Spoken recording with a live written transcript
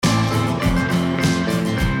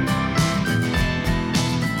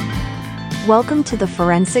Welcome to the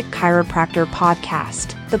Forensic Chiropractor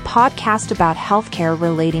Podcast, the podcast about healthcare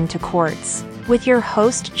relating to courts, with your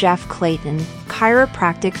host, Jeff Clayton,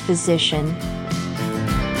 chiropractic physician.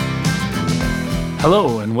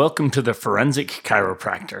 Hello, and welcome to the Forensic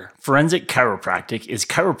Chiropractor. Forensic chiropractic is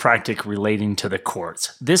chiropractic relating to the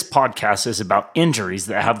courts. This podcast is about injuries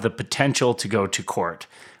that have the potential to go to court.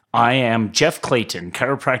 I am Jeff Clayton,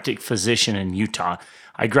 chiropractic physician in Utah.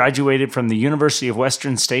 I graduated from the University of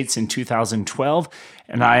Western States in 2012,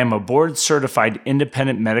 and I am a board-certified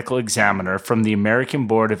independent medical examiner from the American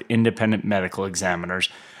Board of Independent Medical Examiners.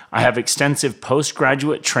 I have extensive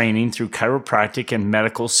postgraduate training through chiropractic and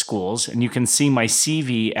medical schools, and you can see my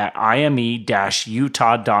CV at ime-utah.com.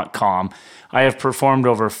 I have performed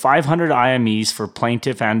over 500 IMEs for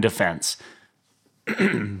plaintiff and defense.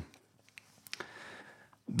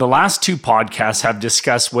 The last two podcasts have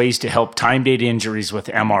discussed ways to help time-date injuries with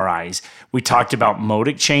MRIs. We talked about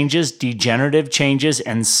modic changes, degenerative changes,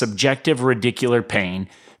 and subjective radicular pain.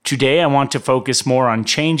 Today, I want to focus more on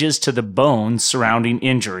changes to the bones surrounding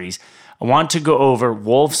injuries. I want to go over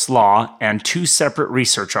Wolff's Law and two separate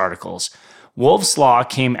research articles. Wolff's Law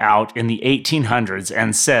came out in the 1800s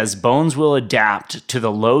and says bones will adapt to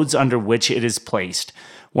the loads under which it is placed.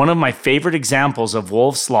 One of my favorite examples of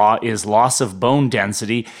Wolff's Law is loss of bone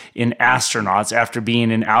density in astronauts after being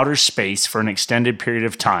in outer space for an extended period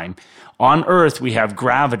of time. On Earth, we have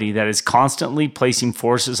gravity that is constantly placing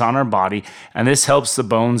forces on our body, and this helps the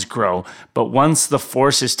bones grow. But once the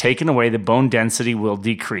force is taken away, the bone density will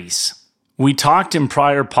decrease. We talked in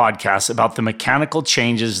prior podcasts about the mechanical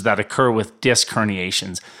changes that occur with disc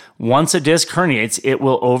herniations. Once a disc herniates, it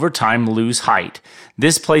will over time lose height.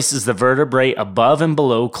 This places the vertebrae above and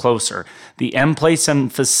below closer. The end plates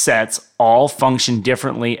and facets all function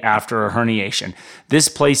differently after a herniation. This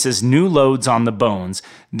places new loads on the bones.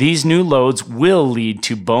 These new loads will lead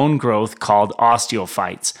to bone growth called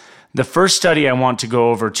osteophytes. The first study I want to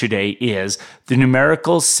go over today is the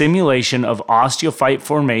numerical simulation of osteophyte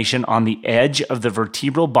formation on the edge of the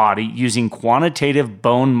vertebral body using quantitative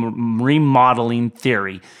bone remodeling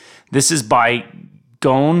theory. This is by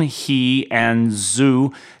Gone He and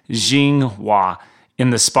Zhu, xinghua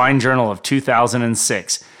in the Spine Journal of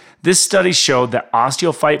 2006. This study showed that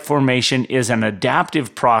osteophyte formation is an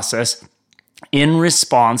adaptive process in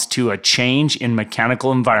response to a change in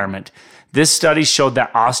mechanical environment. This study showed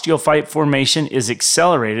that osteophyte formation is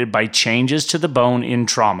accelerated by changes to the bone in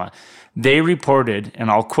trauma. They reported, and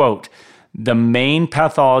I'll quote, "The main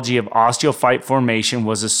pathology of osteophyte formation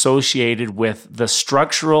was associated with the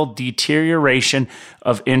structural deterioration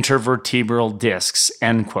of intervertebral discs,"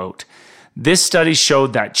 end quote. This study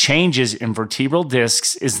showed that changes in vertebral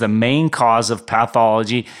discs is the main cause of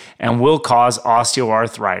pathology and will cause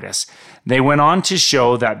osteoarthritis. They went on to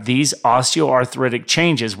show that these osteoarthritic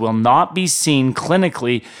changes will not be seen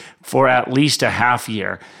clinically for at least a half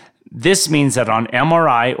year. This means that on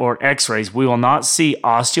MRI or X-rays, we will not see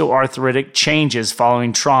osteoarthritic changes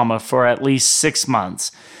following trauma for at least 6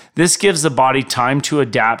 months. This gives the body time to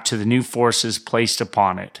adapt to the new forces placed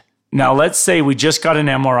upon it. Now, let's say we just got an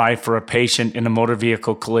MRI for a patient in a motor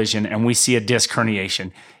vehicle collision and we see a disc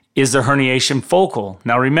herniation. Is the herniation focal?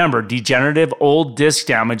 Now remember, degenerative old disc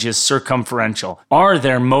damage is circumferential. Are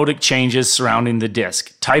there modic changes surrounding the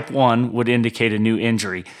disc? Type 1 would indicate a new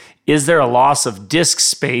injury. Is there a loss of disc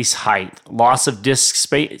space height? Loss of disc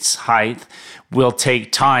space height will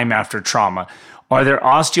take time after trauma. Are there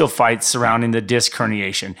osteophytes surrounding the disc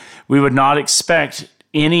herniation? We would not expect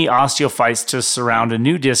any osteophytes to surround a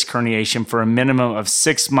new disc herniation for a minimum of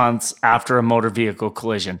 6 months after a motor vehicle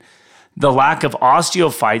collision. The lack of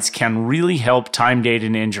osteophytes can really help time date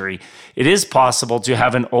an injury. It is possible to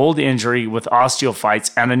have an old injury with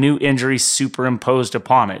osteophytes and a new injury superimposed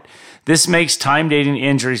upon it. This makes time dating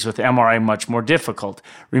injuries with MRI much more difficult.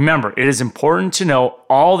 Remember, it is important to know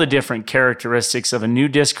all the different characteristics of a new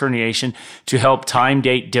disc herniation to help time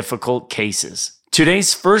date difficult cases.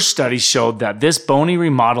 Today's first study showed that this bony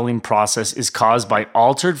remodeling process is caused by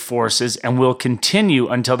altered forces and will continue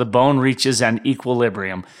until the bone reaches an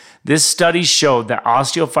equilibrium. This study showed that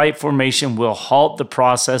osteophyte formation will halt the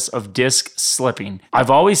process of disc slipping.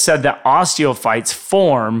 I've always said that osteophytes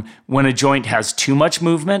form when a joint has too much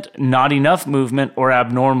movement, not enough movement, or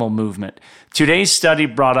abnormal movement. Today's study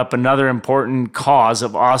brought up another important cause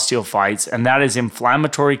of osteophytes, and that is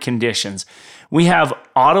inflammatory conditions. We have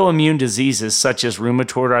autoimmune diseases such as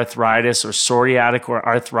rheumatoid arthritis or psoriatic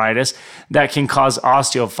arthritis that can cause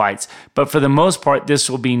osteophytes, but for the most part,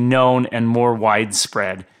 this will be known and more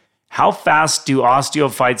widespread. How fast do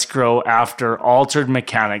osteophytes grow after altered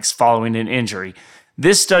mechanics following an injury?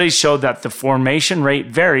 This study showed that the formation rate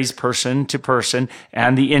varies person to person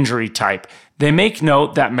and the injury type. They make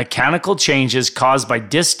note that mechanical changes caused by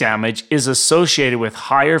disc damage is associated with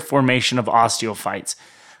higher formation of osteophytes.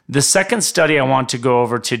 The second study I want to go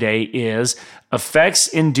over today is Effects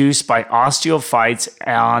Induced by Osteophytes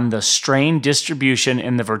on the Strain Distribution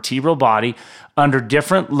in the Vertebral Body under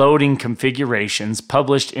Different Loading Configurations,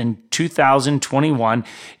 published in 2021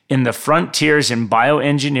 in the Frontiers in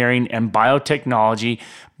Bioengineering and Biotechnology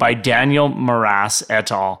by Daniele Marras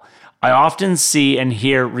et al. I often see and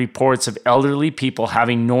hear reports of elderly people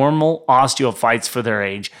having normal osteophytes for their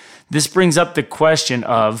age. This brings up the question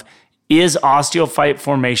of, is osteophyte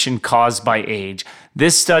formation caused by age?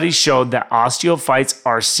 This study showed that osteophytes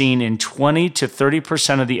are seen in 20 to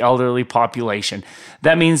 30% of the elderly population.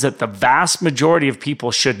 That means that the vast majority of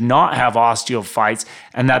people should not have osteophytes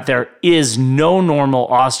and that there is no normal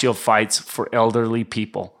osteophytes for elderly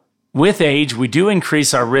people. With age, we do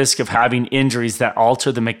increase our risk of having injuries that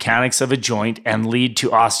alter the mechanics of a joint and lead to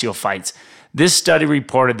osteophytes. This study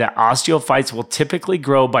reported that osteophytes will typically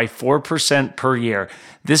grow by 4% per year.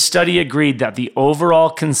 This study agreed that the overall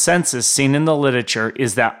consensus seen in the literature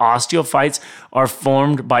is that osteophytes are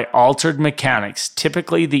formed by altered mechanics,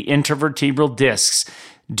 typically the intervertebral discs,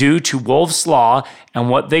 due to Wolff's law and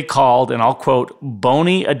what they called, and I'll quote,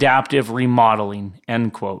 bony adaptive remodeling,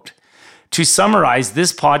 end quote. To summarize,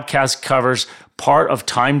 this podcast covers part of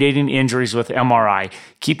time dating injuries with MRI.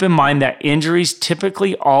 Keep in mind that injuries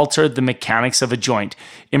typically alter the mechanics of a joint.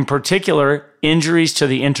 In particular, injuries to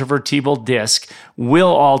the intervertebral disc will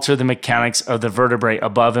alter the mechanics of the vertebrae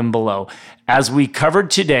above and below. As we covered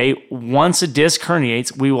today, once a disc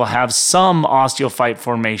herniates, we will have some osteophyte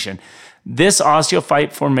formation. This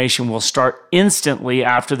osteophyte formation will start instantly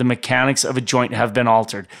after the mechanics of a joint have been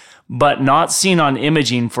altered, but not seen on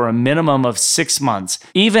imaging for a minimum of 6 months.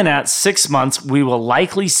 Even at 6 months, we will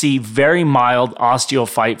likely see very mild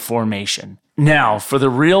osteophyte formation. Now, for the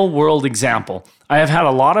real-world example, I have had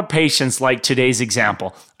a lot of patients like today's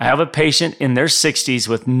example. I have a patient in their 60s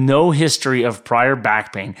with no history of prior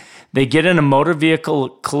back pain. They get in a motor vehicle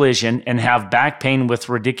collision and have back pain with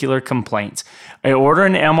radicular complaints. I order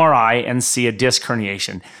an MRI and see a disc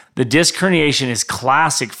herniation. The disc herniation is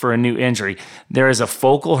classic for a new injury. There is a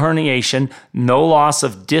focal herniation, no loss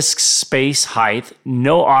of disc space height,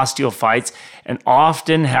 no osteophytes, and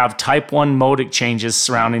often have type 1 modic changes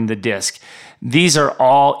surrounding the disc. These are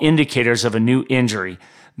all indicators of a new injury.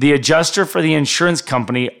 The adjuster for the insurance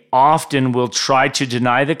company often will try to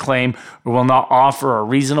deny the claim or will not offer a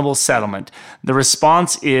reasonable settlement. The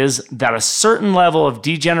response is that a certain level of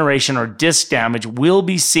degeneration or disc damage will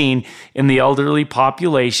be seen in the elderly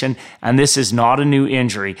population, and this is not a new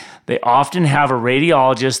injury. They often have a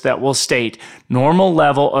radiologist that will state normal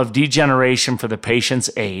level of degeneration for the patient's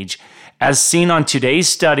age. As seen on today's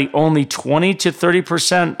study, only 20 to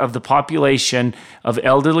 30% of the population of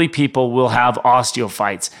elderly people will have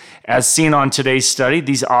osteophytes. As seen on today's study,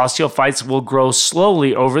 these osteophytes will grow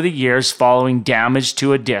slowly over the years following damage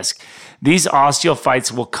to a disc. These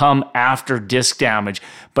osteophytes will come after disc damage,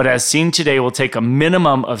 but as seen today, will take a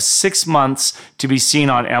minimum of 6 months to be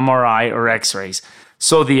seen on MRI or X-rays.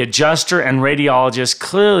 So the adjuster and radiologist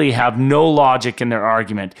clearly have no logic in their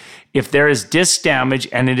argument. If there is disc damage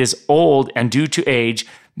and it is old and due to age,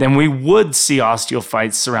 then we would see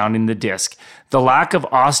osteophytes surrounding the disc. The lack of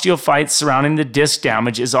osteophytes surrounding the disc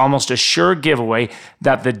damage is almost a sure giveaway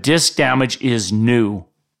that the disc damage is new.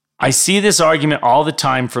 I see this argument all the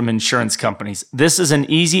time from insurance companies. This is an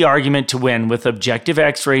easy argument to win with objective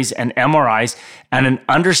X-rays and MRIs and an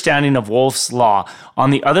understanding of Wolff's law.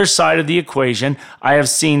 On the other side of the equation, I have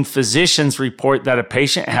seen physicians report that a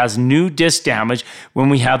patient has new disc damage when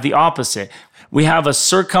we have the opposite. We have a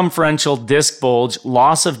circumferential disc bulge,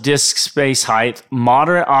 loss of disc space height,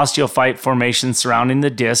 moderate osteophyte formation surrounding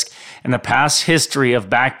the disc, and a past history of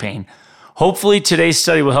back pain. Hopefully today's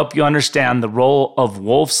study will help you understand the role of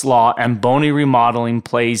Wolff's law and bony remodeling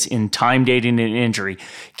plays in time dating an injury.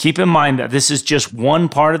 Keep in mind that this is just one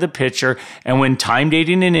part of the picture, and when time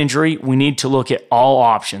dating an injury, we need to look at all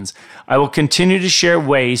options. I will continue to share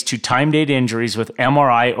ways to time date injuries with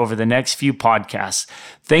MRI over the next few podcasts.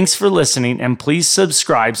 Thanks for listening, and please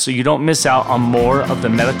subscribe so you don't miss out on more of the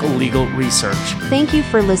medical legal research. Thank you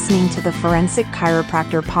for listening to the Forensic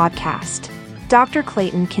Chiropractor Podcast. Dr.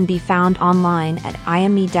 Clayton can be found online at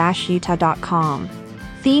ime-utah.com.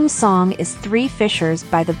 Theme song is 3 Fishers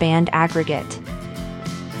by the band Aggregate.